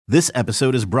This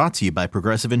episode is brought to you by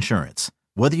Progressive Insurance.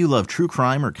 Whether you love true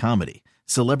crime or comedy,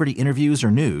 celebrity interviews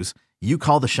or news, you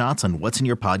call the shots on what's in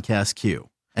your podcast queue.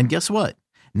 And guess what?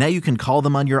 Now you can call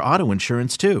them on your auto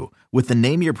insurance too with the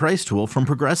Name Your Price tool from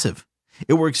Progressive.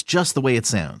 It works just the way it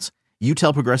sounds. You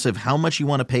tell Progressive how much you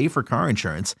want to pay for car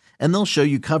insurance, and they'll show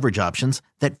you coverage options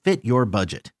that fit your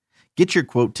budget. Get your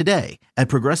quote today at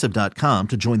Progressive.com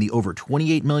to join the over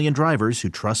 28 million drivers who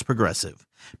trust Progressive.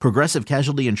 Progressive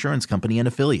Casualty Insurance Company and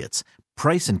Affiliates.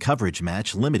 Price and coverage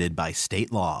match limited by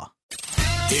state law.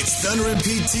 It's Thunder and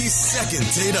PT's second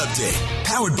date update,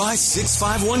 powered by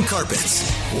 651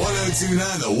 Carpets.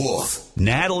 1029 The Wolf.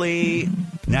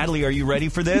 Natalie, are you ready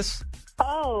for this?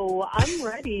 Oh, I'm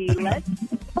ready. Let's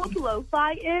hope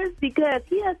LoFi is, because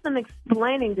he has some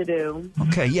explaining to do.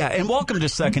 Okay, yeah, and welcome to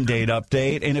Second Date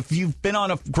Update. And if you've been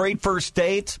on a great first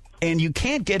date and you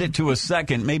can't get it to a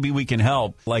second, maybe we can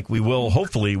help, like we will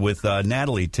hopefully with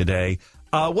Natalie today.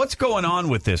 What's going on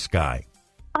with this guy?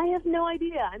 I have no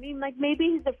idea. I mean, like, maybe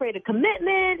he's afraid of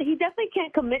commitment. He definitely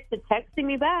can't commit to texting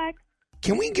me back.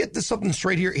 Can we get this something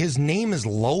straight here? His name is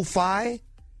LoFi?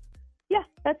 Yeah,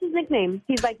 that's his nickname.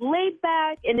 He's, like, laid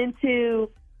back and into,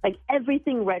 like,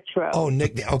 everything retro. Oh,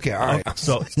 nickname. Okay, all right.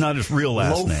 So it's not his real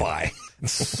last name. LoFi.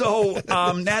 So,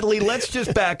 Natalie, let's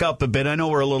just back up a bit. I know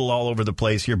we're a little all over the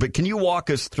place here, but can you walk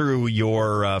us through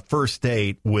your first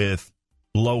date with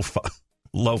LoFi?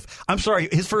 I'm sorry,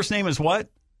 his first name is what?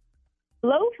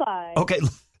 LoFi. Okay,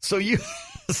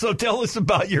 so tell us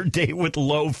about your date with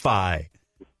LoFi.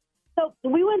 So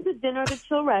we went to dinner at a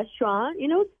chill restaurant. You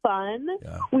know, it was fun.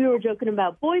 Yeah. We were joking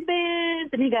about boy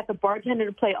bands, and he got the bartender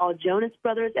to play all Jonas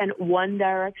Brothers and One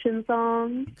Direction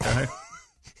songs. Okay.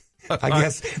 I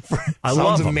guess I sounds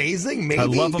love him. amazing. Maybe I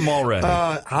love him already.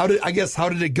 How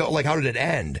did it go? Like, how did it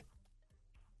end?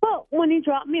 Well, when he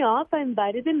dropped me off, I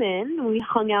invited him in, and we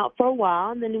hung out for a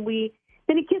while, and then he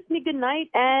kissed me goodnight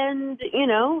and, you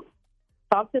know,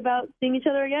 talked about seeing each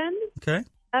other again. Okay.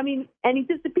 I mean, and he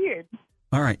disappeared.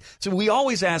 All right. So we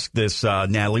always ask this,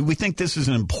 Natalie. We think this is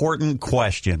an important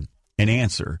question and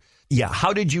answer. Yeah.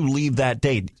 How did you leave that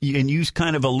date? And you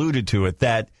kind of alluded to it,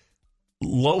 that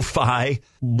LoFi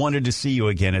wanted to see you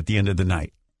again at the end of the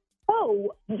night.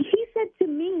 Oh, he said to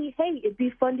me, hey, it'd be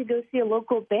fun to go see a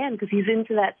local band because he's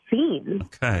into that scene.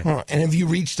 Okay. Huh. And have you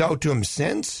reached out to him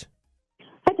since?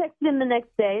 I texted him the next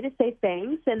day to say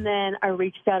thanks, and then I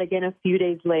reached out again a few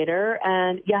days later,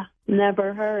 and yeah,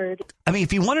 never heard. I mean, if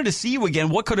he wanted to see you again,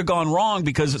 what could have gone wrong?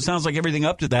 Because it sounds like everything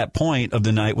up to that point of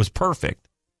the night was perfect.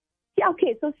 Yeah,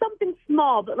 okay, so something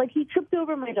small, but like he tripped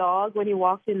over my dog when he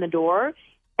walked in the door,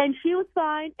 and she was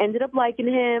fine, ended up liking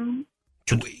him.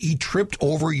 He tripped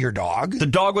over your dog? The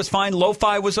dog was fine?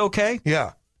 LoFi was okay?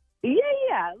 Yeah.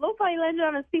 Yeah. LoFi landed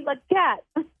on his feet like a cat.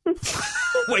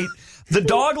 Wait, the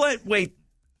dog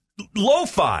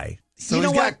LoFi. So you know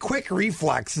he's got what? quick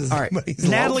reflexes. All right, But he's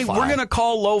Natalie, LoFi. we're gonna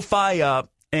call LoFi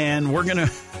up, and we're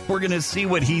gonna see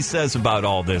what he says about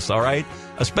all this. All right,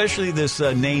 especially this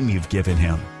name you've given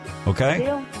him. Okay.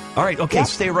 Deal. All right. Okay. Yep.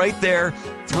 Stay right there.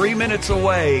 3 minutes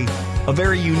away. A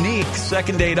very unique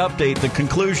second date update. The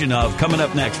conclusion of coming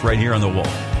up next right here on The Wolf.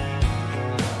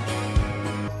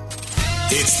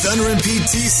 It's Thunder and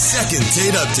PT's second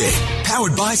date update,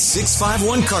 powered by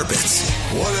 651 Carpets.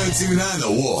 1029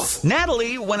 The Wolf.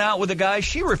 Natalie went out with a guy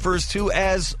she refers to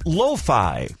as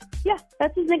LoFi. Yeah,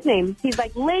 that's his nickname. He's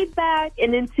like laid back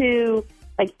and into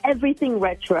like everything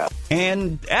retro.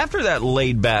 And after that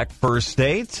laid back first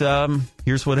date,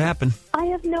 here's what happened. I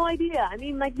have no idea. I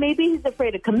mean, like, maybe he's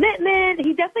afraid of commitment.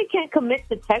 He definitely can't commit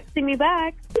to texting me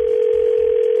back.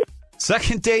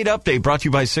 Second date update brought to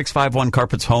you by 651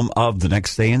 Carpets, home of the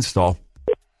next day install.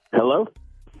 Hello?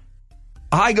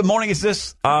 Hi, good morning. Is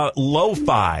this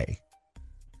LoFi?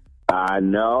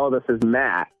 No, this is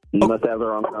Matt. You must have the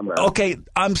wrong number. Okay,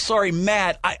 I'm sorry,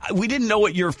 Matt. We didn't know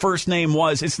what your first name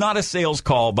was. It's not a sales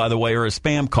call, by the way, or a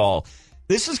spam call.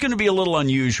 This is going to be a little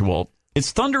unusual.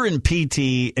 It's Thunder and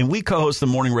PT, and we co-host the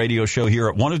morning radio show here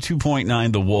at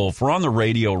 102.9 The Wolf. We're on the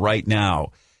radio right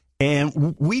now.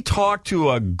 And we talked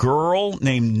to a girl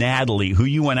named Natalie, who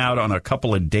you went out on a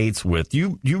couple of dates with.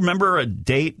 You remember a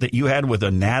date that you had with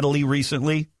a Natalie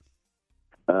recently?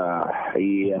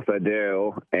 Yes, I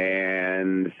do.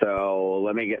 And so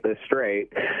let me get this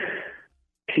straight.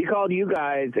 She called you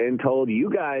guys and told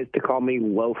you guys to call me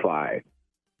LoFi.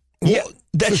 Yeah,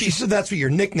 So she said that's what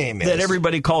your nickname is. that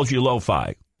everybody calls you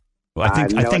LoFi. Well,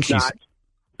 I think she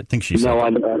said. No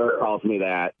one ever calls me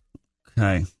that.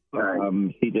 Okay.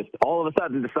 She just all of a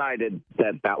sudden decided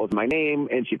that was my name,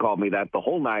 and she called me that the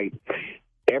whole night.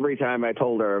 Every time I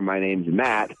told her my name's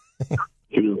Matt,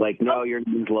 She was like, no, your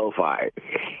name's LoFi.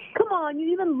 Come on,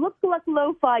 you even look like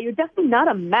LoFi. You're definitely not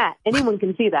a Matt. Anyone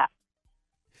can see that.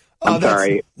 I'm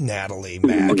sorry. Natalie,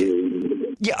 Mac.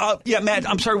 Yeah, Matt,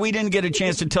 I'm sorry we didn't get a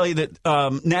chance to tell you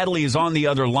that Natalie is on the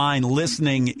other line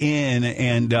listening in,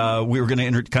 and we were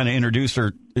going to kind of introduce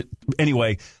her.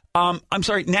 Anyway, I'm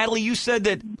sorry, Natalie, you said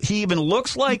that he even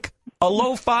looks like a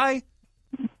LoFi?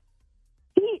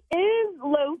 He is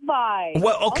LoFi.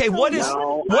 Well, okay, what is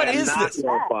not this?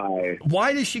 LoFi.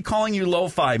 Why is she calling you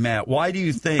LoFi, Matt? Why do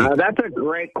you think? That's a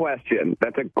great question.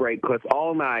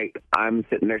 All night I'm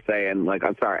sitting there saying, like,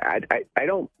 I'm sorry,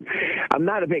 I'm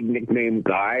not a big nickname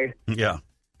guy. Yeah.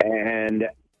 And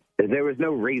there was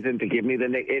no reason to give me the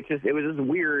name. It was just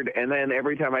weird. And then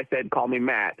every time I said, call me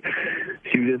Matt,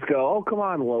 she would just go, oh, come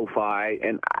on, LoFi.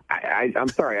 And I'm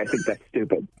sorry, I think that's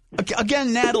stupid.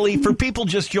 Again, Natalie, for people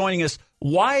just joining us,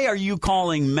 why are you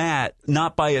calling Matt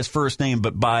not by his first name,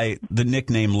 but by the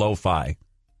nickname LoFi?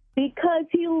 Because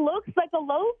he looks like a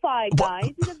LoFi guy.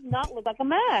 He does not look like a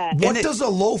Matt. What does a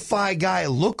LoFi guy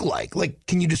look like? Like,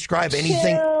 can you describe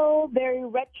anything? Chill, very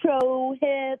retro,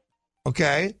 hip.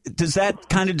 Okay. Does that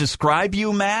kind of describe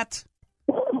you, Matt?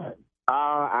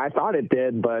 I thought it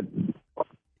did, but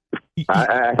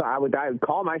I would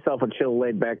call myself a chill,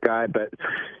 laid-back guy, but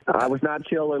I was not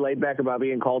chill or laid-back about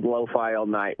being called LoFi all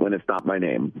night when it's not my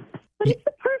name. But it's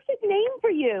the perfect name for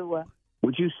you.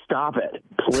 Would you stop it,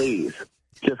 please?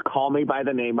 Just call me by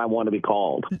the name I want to be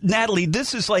called. Natalie,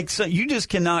 this is like, so you just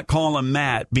cannot call him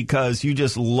Matt because you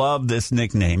just love this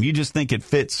nickname. You just think it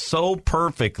fits so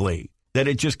perfectly that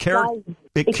it just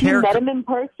If you met him in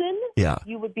person, yeah,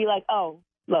 you would be like, oh,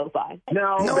 LoFi.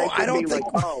 No, I don't think.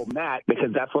 Like, oh, Matt,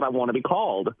 because that's what I want to be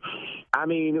called. I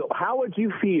mean, how would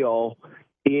you feel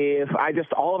if I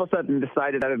just all of a sudden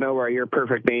decided out of nowhere your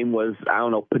perfect name was, I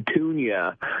don't know,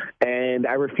 Petunia, and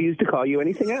I refused to call you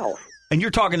anything else? And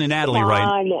you're talking to Natalie,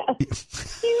 right?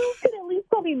 You could at least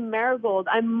call me Marigold.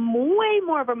 I'm way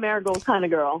more of a Marigold kind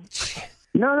of girl.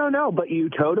 No, but you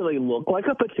totally look like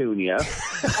a Petunia.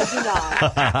 I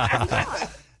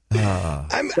do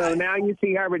not. So now you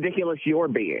see how ridiculous you're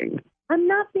being. I'm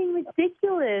not being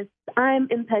ridiculous. I'm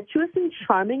impetuous and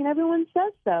charming, and everyone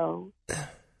says so.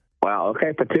 Well,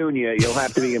 okay, Petunia, you'll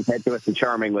have to be impetuous and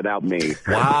charming without me.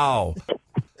 Wow.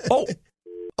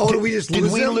 Did we just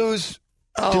lose him? Lose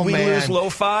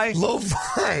LoFi?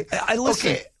 LoFi. I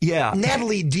listen. Okay. Yeah.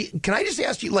 Natalie, can I just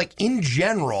ask you, like, in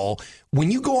general, when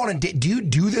you go on a date, do you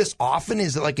do this often?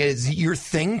 Is it your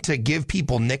thing to give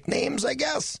people nicknames, I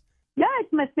guess? Yeah,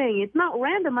 it's my thing. It's not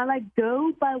random. I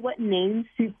go by what name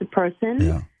suits the person.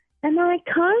 Yeah. And I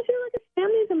kind of feel like a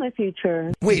Stanley's in my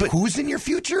future. Wait, who's in your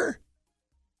future?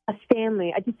 A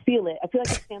Stanley. I just feel it. I feel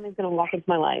like a Stanley's going to walk into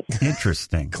my life.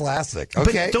 Interesting. Classic.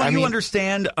 Okay. But don't you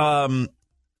understand?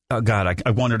 Oh, God,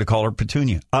 I wanted to call her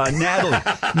Petunia.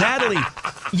 Natalie,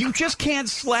 you just can't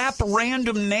slap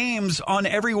random names on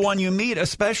everyone you meet,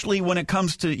 especially when it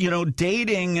comes to,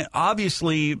 dating.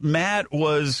 Obviously, Matt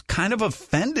was kind of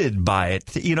offended by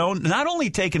it, not only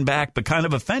taken back, but kind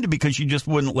of offended because you just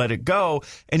wouldn't let it go.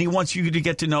 And he wants you to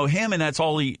get to know him, and that's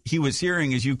all he was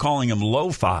hearing is you calling him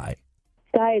LoFi.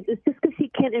 Guys, it's just because he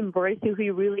can't embrace who he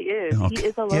really is. Okay. He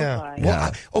is a LoFi.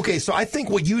 Well, okay, so I think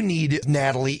what you need,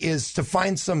 Natalie, is to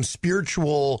find some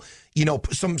spiritual,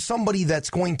 somebody that's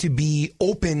going to be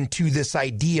open to this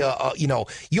idea. You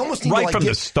almost need right to from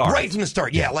the start. Right from the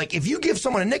start, yeah. Like if you give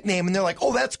someone a nickname and they're like,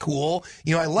 "Oh, that's cool,"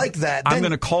 I like that. Then, I'm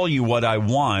going to call you what I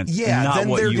want. Yeah, not then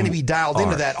what they're you going to be dialed are.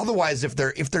 into that. Otherwise, if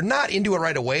they're not into it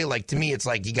right away, like to me, it's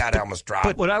like you got to almost drop.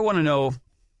 But what I want to know,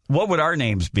 what would our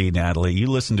names be, Natalie? You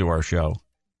listen to our show.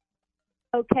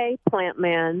 Okay,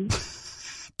 PLANTMan.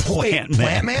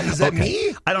 PLANTMan? Is that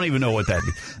me? I don't even know what that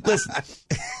means. Listen.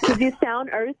 Because you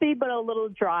sound earthy, but a little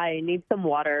dry. Need some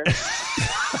water.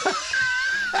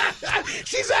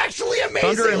 She's actually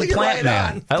amazing. Thunder and Right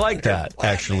PLANTMan. I like that,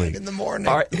 actually. In the morning.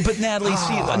 All right, but Natalie,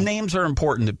 see, names are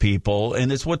important to people,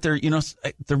 and it's what they're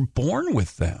born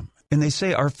with them. And they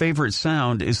say our favorite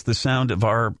sound is the sound of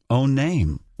our own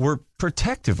name. We're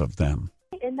protective of them.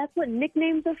 And that's what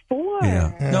nicknames are for.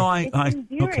 Yeah. No, it's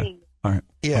endearing. Okay. All right.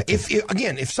 Yeah. Okay.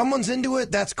 If someone's into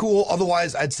it, that's cool.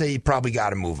 Otherwise, I'd say you probably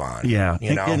got to move on. Yeah.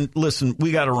 And listen,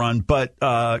 we got to run, but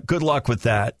good luck with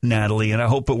that, Natalie. And I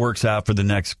hope it works out for the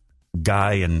next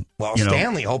guy. And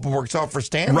Stanley. Hope it works out for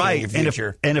Stanley. Right. In the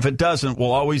future. And if it doesn't,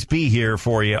 we'll always be here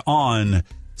for you on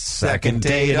Second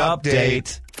Date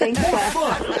Update. Thanks, More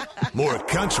fun, more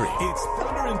country. It's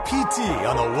Thunder and PT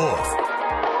on the Wolf.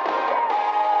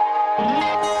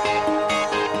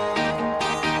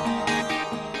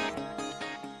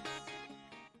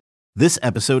 This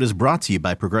episode is brought to you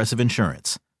by Progressive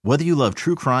Insurance. Whether you love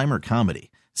true crime or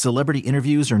comedy, celebrity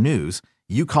interviews or news,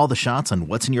 you call the shots on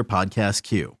what's in your podcast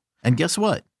queue. And guess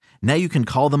what? Now you can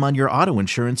call them on your auto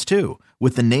insurance too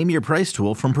with the Name Your Price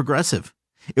tool from Progressive.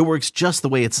 It works just the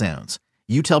way it sounds.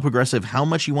 You tell Progressive how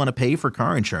much you want to pay for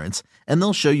car insurance, and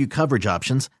they'll show you coverage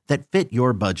options that fit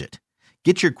your budget.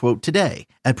 Get your quote today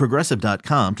at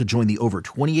Progressive.com to join the over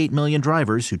 28 million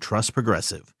drivers who trust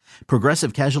Progressive.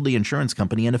 Progressive Casualty Insurance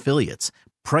Company and Affiliates.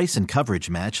 Price and coverage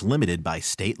match limited by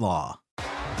state law.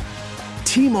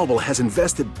 T-Mobile has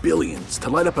invested billions to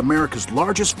light up America's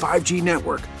largest 5G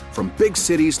network, from big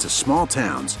cities to small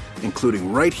towns,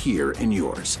 including right here in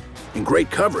yours. And great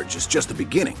coverage is just the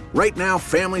beginning. Right now,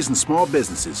 families and small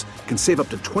businesses can save up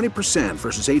to 20%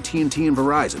 versus AT&T and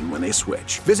Verizon when they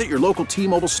switch. Visit your local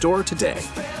T-Mobile store today.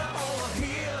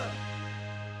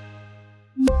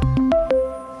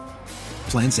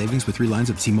 Plan savings with 3 lines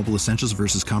of T-Mobile Essentials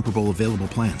versus comparable available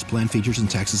plans. Plan features and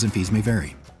taxes and fees may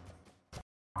vary.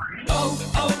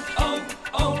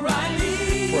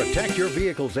 Protect your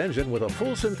vehicle's engine with a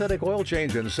full synthetic oil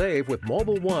change and save with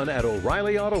Mobile One at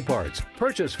O'Reilly Auto Parts.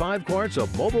 Purchase 5 quarts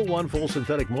of Mobile One full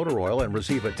synthetic motor oil and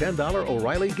receive a $10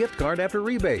 O'Reilly gift card after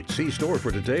rebate. See store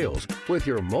for details. With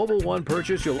your Mobile One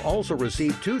purchase, you'll also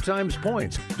receive 2 times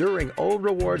points during O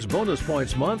Rewards Bonus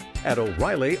Points Month at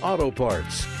O'Reilly Auto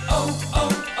Parts.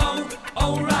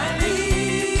 O'Reilly.